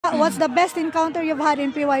what's the best encounter you've had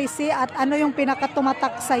in PYC at ano yung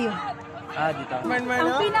pinakatumatak sa'yo? Dito.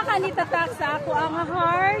 Ang pinaka-nitatak sa ako, ang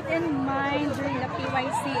heart and mind during the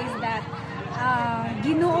PYC is that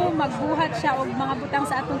Ginoo magbuhat siya og mga butang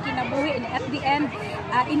sa atong kinabuhi, and at the end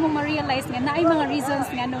imong ma-realize nga naay mga reasons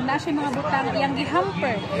nga nung na siya mga butang iyang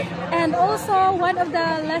gihamper. And also one of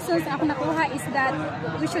the lessons ako nakuha is that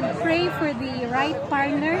we should pray for the right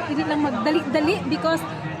partner, hindi lang magdali-dali, because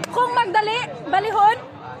kung magdali balihon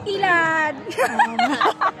ilad.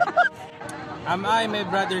 I my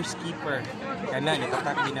brother's keeper. Kana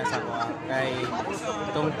nitatak din na sa ko kay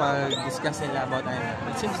itong pag-discuss nila about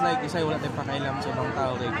it seems like isay wala tayong pakailam sa ibang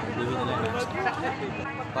tao kay dili nila na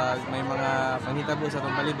pag may mga panghitabo sa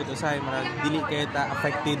atong palibot usay marag dili kay ta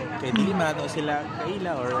affected kay dili man ato sila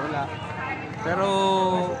kaila or wala, pero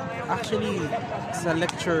actually sa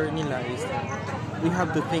lecture nila is we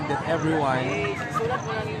have to think that everyone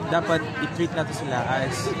dapat i-treat nato sila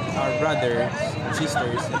as our brothers and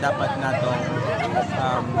sisters, dapat natong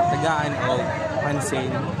tagaan o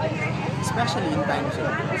pansin, especially in times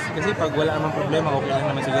of this. Kasi pag wala namang problema, okay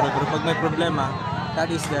lang naman siguro, pero pag may problema,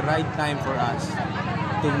 that is the right time for us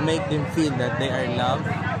to make them feel that they are loved,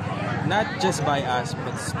 not just by us,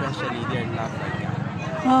 but especially they are loved by God.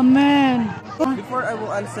 Amen. Before I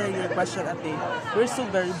will answer your question, Ate, we're so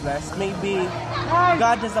very blessed. Maybe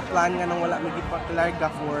God has a plan nga nang wala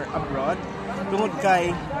magipakilarga for abroad. Tungod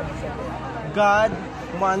kay God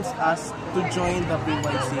wants us to join the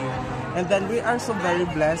PYC. And then we are so very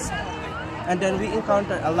blessed. And then we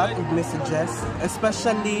encounter a lot of messages,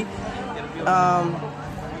 especially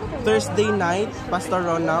Thursday night, Pastor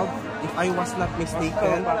Ronald, if I was not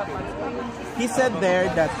mistaken, he said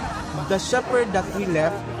there that the shepherd that we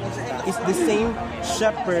left is the same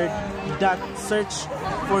shepherd that searched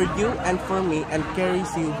for you and for me and carries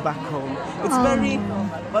you back home. It's very,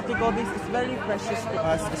 what we call this, it's very precious to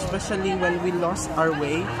us, especially when we lost our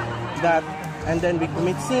way, that, and then we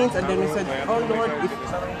commit sins, and then we said, oh Lord, if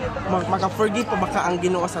maka-forgive pa baka ang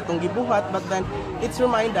Ginoo sa atong gibuhat, but then it's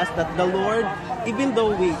remind us that the Lord, even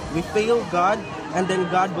though we fail God, and then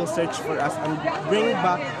God will search for us and bring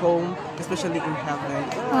back home, especially in heaven.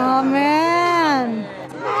 Amen.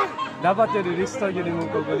 Dapat yun i-restore yun mong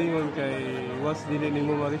kagalingon kay was dili ni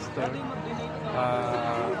mo ma-restore.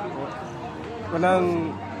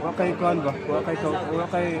 Wakay kuan ba? Wakay kuan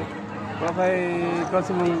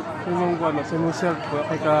sa mong kuan sa mong self,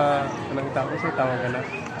 wakay ka kanang tao sa tawag na.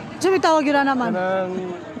 Sabi tawag yun naman.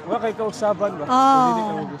 Wakay ka usaban ba? Dili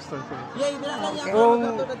ka mo gusto.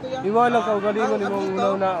 Kung iwa lang ka kagalingon imong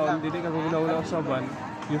unaw-unaon, dili ka unaw-unaw usaban,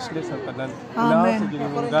 useless ang tanan. Amen. Sa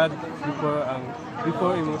ginimong God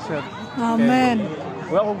before emotion. Amen.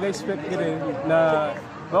 Wala akong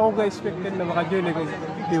ga-expect na maka-join ako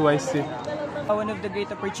PYC. One of the great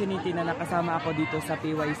opportunity na nakasama ako dito sa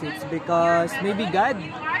PYC is because maybe God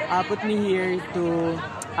put me here to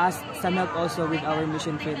ask some help also with our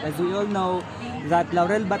mission field. As we all know that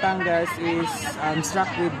Laurel, Batangas is struck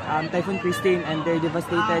with Typhoon Christine and they're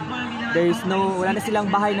devastated. Wala na silang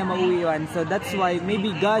bahay na mauwiwan. So that's why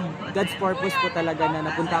maybe God's purpose po talaga na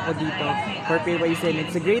napunta ako dito for PYC. And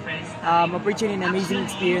it's a great opportunity and amazing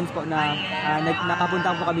experience po na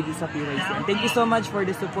nakapunta po kami dito sa PYC. And thank you so much for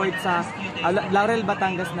the support sa Laurel,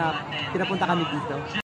 Batangas na pinapunta kami dito.